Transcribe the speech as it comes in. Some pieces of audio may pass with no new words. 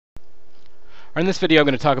In this video I'm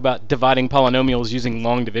going to talk about dividing polynomials using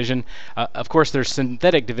long division. Of course there's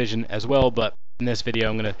synthetic division as well, but in this video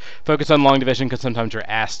I'm going to focus on long division because sometimes you're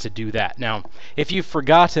asked to do that. Now, if you've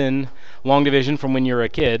forgotten long division from when you're a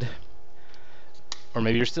kid, or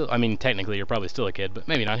maybe you're still, technically you're probably still a kid, but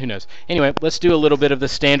maybe not, who knows. Anyway, let's do a little bit of the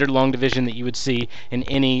standard long division that you would see in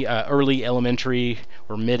any early elementary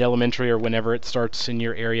or mid-elementary or whenever it starts in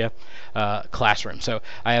your area classroom. So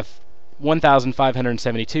I have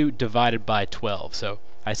 1,572 divided by 12. So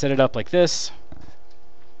I set it up like this.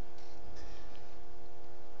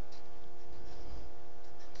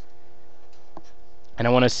 And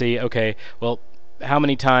I want to see, okay, well, how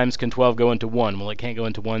many times can 12 go into 1? Well, it can't go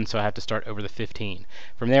into 1, so I have to start over the 15.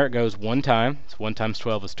 From there it goes one time. So 1 times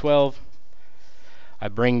 12 is 12. I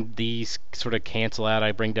bring these sort of cancel out.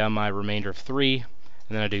 I bring down my remainder of 3,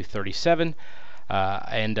 and then I do 37.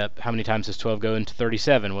 I end up, how many times does 12 go into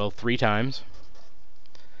 37? Well, 3 times.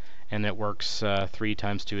 And it works 3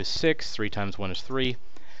 times 2 is 6, 3 times 1 is 3, and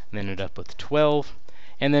then end up with 12.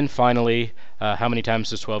 And then finally, how many times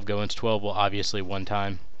does 12 go into 12? Well, obviously 1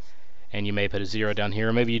 time. And you may put a 0 down here,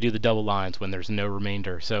 or maybe you do the double lines when there's no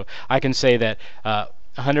remainder. So I can say that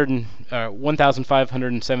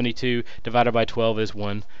 1,572 divided by 12 is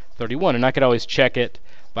 131. And I could always check it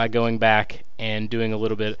by going back and doing a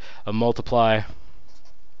little bit of multiply.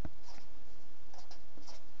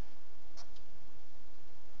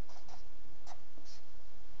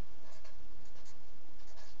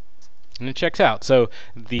 And it checks out. So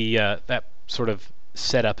the that sort of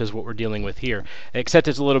setup is what we're dealing with here, except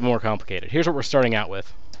it's a little more complicated. Here's what we're starting out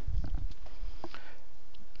with.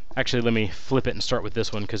 Actually, let me flip it and start with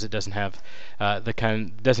this one because it doesn't have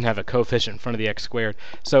doesn't have a coefficient in front of the x squared.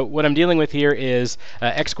 So what I'm dealing with here is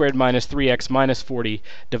x squared minus 3x minus 40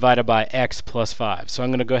 divided by x plus 5. So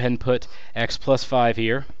I'm going to go ahead and put x plus 5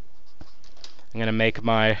 here. I'm going to make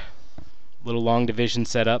my little long division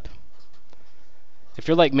setup. If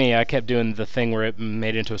you're like me, I kept doing the thing where it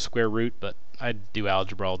made it into a square root, but I do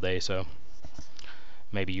algebra all day, so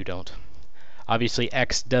maybe you don't. Obviously,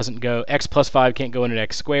 x plus 5 can't go into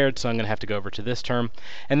x squared, so I'm going to have to go over to this term.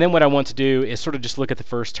 And then what I want to do is sort of just look at the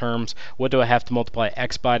first terms. What do I have to multiply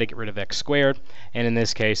x by to get rid of x squared? And in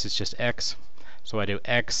this case, it's just x. So I do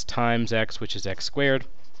x times x, which is x squared,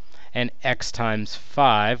 and x times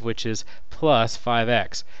 5, which is plus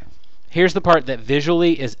 5x. Here's the part that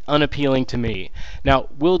visually is unappealing to me. Now,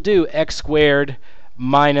 we'll do x squared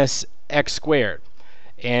minus x squared,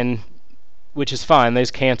 and which is fine,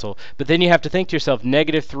 those cancel. But then you have to think to yourself,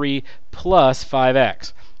 negative 3 plus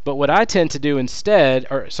 5x. But what I tend to do instead,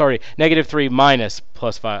 or sorry, negative 3 minus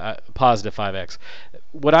plus 5, positive 5x.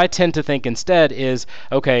 What I tend to think instead is,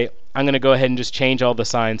 okay, I'm going to go ahead and just change all the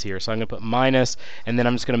signs here. So I'm going to put minus, and then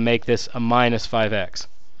I'm just going to make this a minus 5x.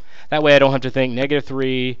 That way I don't have to think negative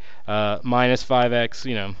 3 minus 5x,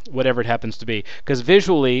 you know, whatever it happens to be. Because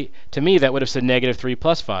visually, to me, that would have said negative 3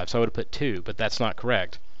 plus 5, so I would have put 2, but that's not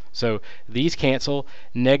correct. So these cancel.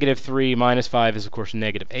 Negative 3 minus 5 is, of course,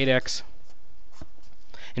 negative 8x.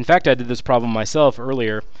 In fact, I did this problem myself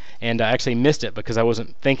earlier, and I actually missed it because I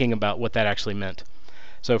wasn't thinking about what that actually meant.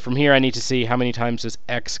 So from here, I need to see how many times does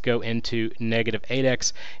x go into negative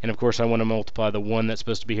 8x, and of course, I want to multiply the 1 that's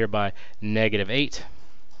supposed to be here by negative 8.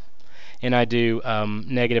 And I do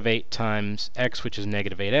negative 8 times x, which is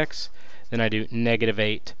negative 8x. Then I do negative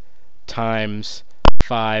 8 times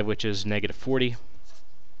 5, which is negative 40.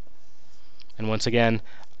 And once again,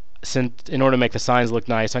 since in order to make the signs look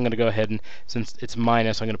nice, I'm going to go ahead and, since it's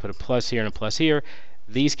minus, I'm going to put a plus here and a plus here.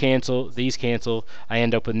 These cancel, I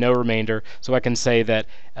end up with no remainder. So I can say that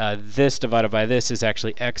this divided by this is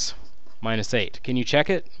actually x minus 8. Can you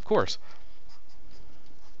check it? Of course.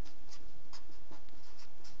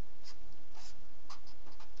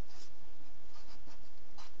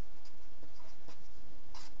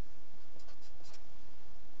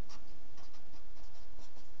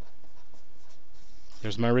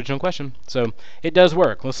 There's my original question. So it does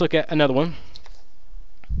work. Let's look at another one.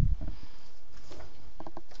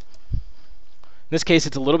 In this case,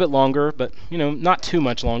 it's a little bit longer, but you know, not too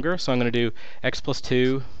much longer. So I'm going to do x plus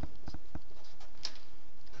 2,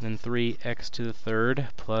 then 3x to the third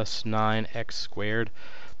plus 9x squared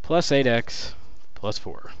plus 8x plus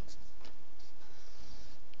 4.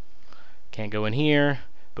 Can't go in here,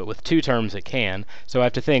 but with 2 terms it can. So I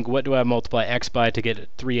have to think, what do I multiply x by to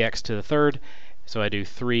get 3x to the third? So I do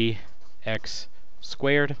 3x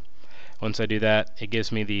squared. Once I do that, it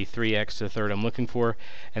gives me the 3x to the third I'm looking for.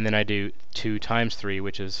 And then I do 2 times 3,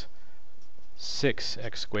 which is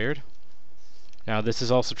 6x squared. Now this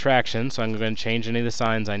is all subtraction, so I'm going to change any of the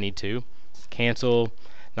signs I need to. Cancel.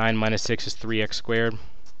 9 minus 6 is 3x squared.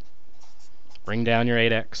 Bring down your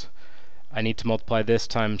 8x. I need to multiply this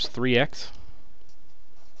times 3x.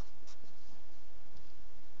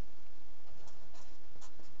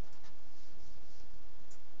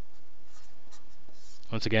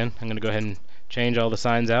 Once again, I'm going to go ahead and change all the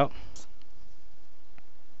signs out.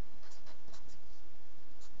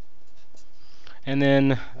 And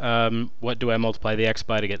then, what do I multiply the x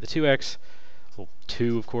by to get the 2x? Well,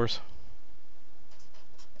 2, of course.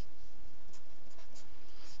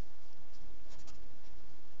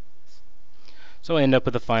 So I end up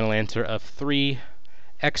with a final answer of 3x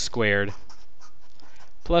squared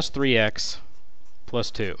plus 3x plus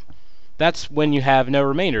 2. That's when you have no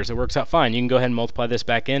remainders. It works out fine. You can go ahead and multiply this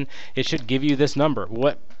back in. It should give you this number.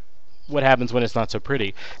 What happens when it's not so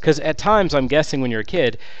pretty? Because at times, I'm guessing when you're a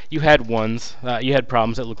kid, you had problems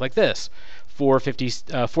that look like this.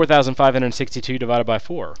 4,562 divided by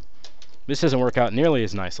 4. This doesn't work out nearly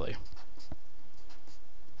as nicely.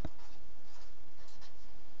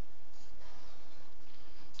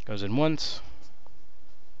 Goes in once.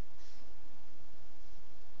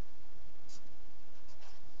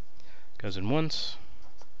 Goes in once.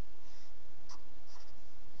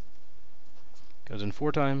 Goes in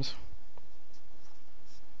 4 times.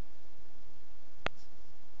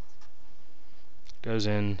 Goes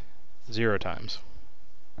in 0 times.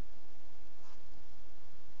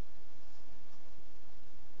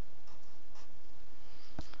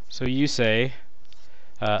 So you say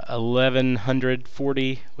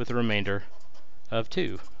 1140 with a remainder of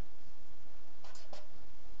 2.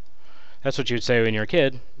 That's what you would say when you're a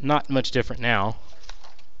kid. Not much different now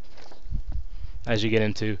as you get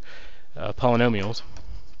into polynomials.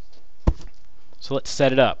 So let's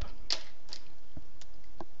set it up.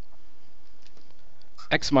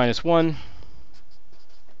 X minus 1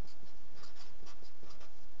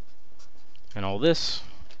 and all this.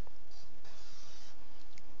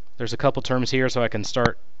 There's a couple terms here, so I can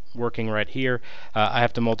start working right here. I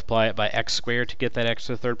have to multiply it by x squared to get that x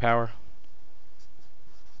to the third power.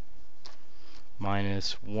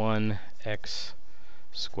 Minus 1x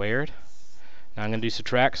squared. Now I'm going to do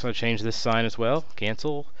subtract, so I'll change this sign as well.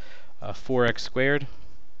 Cancel. 4x squared.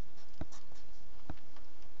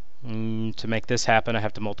 To make this happen, I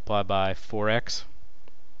have to multiply by 4x.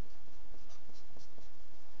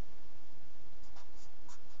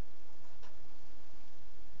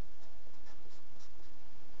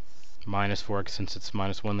 Minus 4x since it's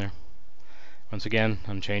minus 1 there. Once again,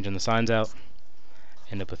 I'm changing the signs out.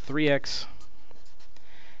 End up with 3x.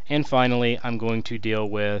 And finally, I'm going to deal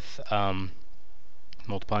with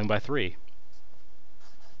multiplying by 3.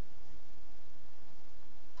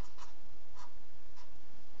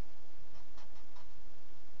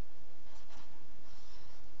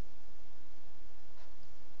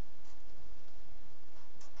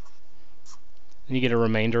 And you get a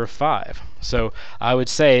remainder of 5. So I would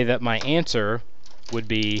say that my answer would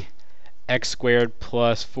be x squared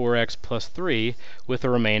plus 4x plus 3 with a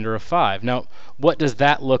remainder of 5. Now, what does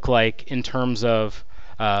that look like in terms of,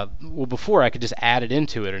 well, before I could just add it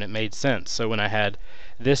into it and it made sense. So when I had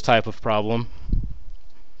this type of problem,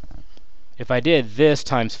 if I did this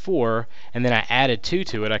times 4 and then I added 2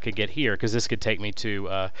 to it, I could get here, because this could take me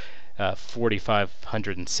to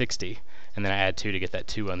 4,560, and then I add 2 to get that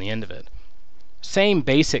 2 on the end of it. Same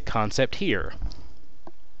basic concept here.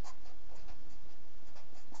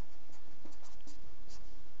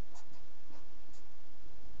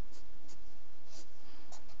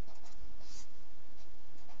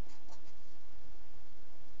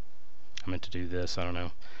 I meant to do this, I don't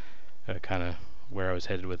know kind of where I was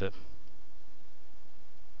headed with it.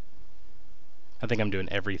 I think I'm doing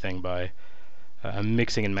everything by I'm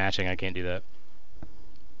mixing and matching. I can't do that.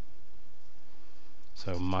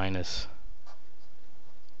 So minus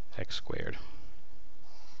x squared.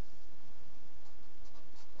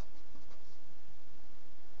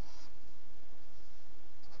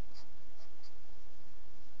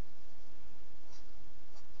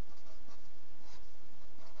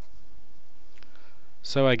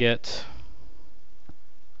 So I get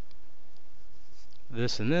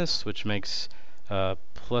this and this, which makes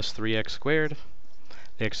plus 3x squared.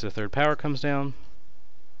 The x to the third power comes down.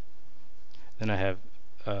 Then I have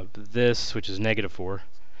this, which is negative 4,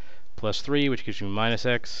 plus 3, which gives me minus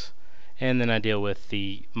x. And then I deal with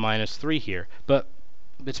the minus 3 here. But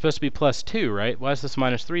it's supposed to be plus 2, right? Why is this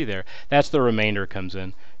minus 3 there? That's the remainder comes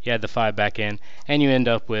in. You add the 5 back in, and you end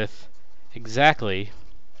up with exactly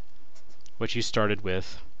what you started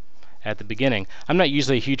with at the beginning. I'm not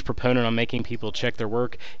usually a huge proponent on making people check their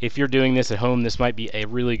work. If you're doing this at home, this might be a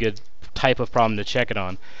really good type of problem to check it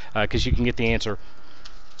on, because you can get the answer,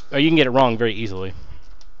 or you can get it wrong very easily.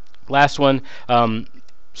 Last one,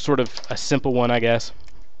 sort of a simple one, I guess.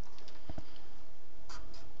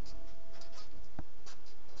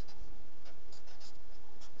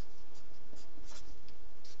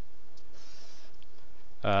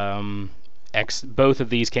 X, both of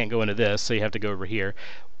these can't go into this, so you have to go over here.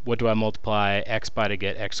 What do I multiply x by to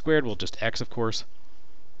get x squared? Well, just x, of course.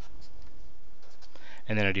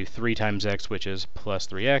 And then I do 3 times x, which is plus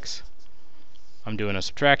 3x. I'm doing a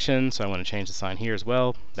subtraction, so I want to change the sign here as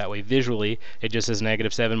well. That way, visually, it just says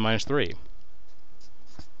negative 7 minus 3.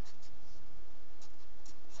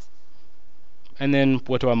 And then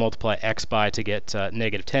what do I multiply x by to get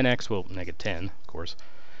negative 10x? Well, negative 10, of course.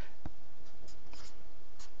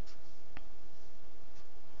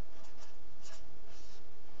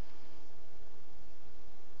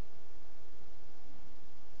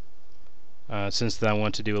 Since I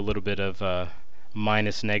want to do a little bit of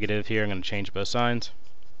minus negative here, I'm going to change both signs.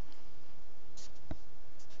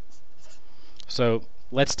 So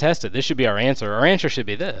let's test it. This should be our answer. Our answer should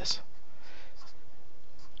be this.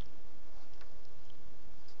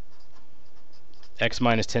 X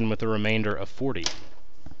minus 10 with a remainder of 40.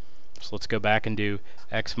 So let's go back and do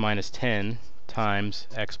x minus 10 times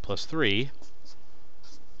x plus 3.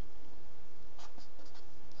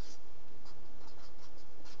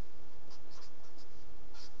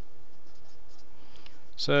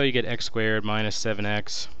 So you get x squared minus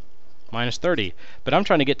 7x minus 30. But I'm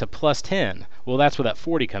trying to get to plus 10. Well, that's where that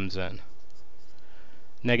 40 comes in.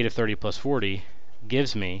 Negative 30 plus 40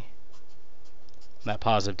 gives me that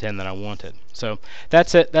positive 10 that I wanted. So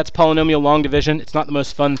that's it. That's polynomial long division. It's not the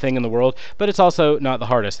most fun thing in the world, but it's also not the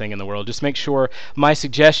hardest thing in the world. Just make sure, my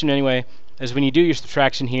suggestion anyway, is when you do your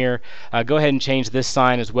subtraction here, go ahead and change this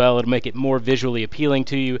sign as well. It'll make it more visually appealing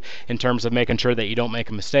to you in terms of making sure that you don't make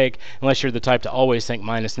a mistake, unless you're the type to always think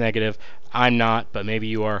minus negative. I'm not, but maybe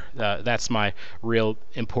you are. That's my real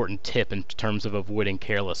important tip in terms of avoiding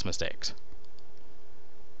careless mistakes.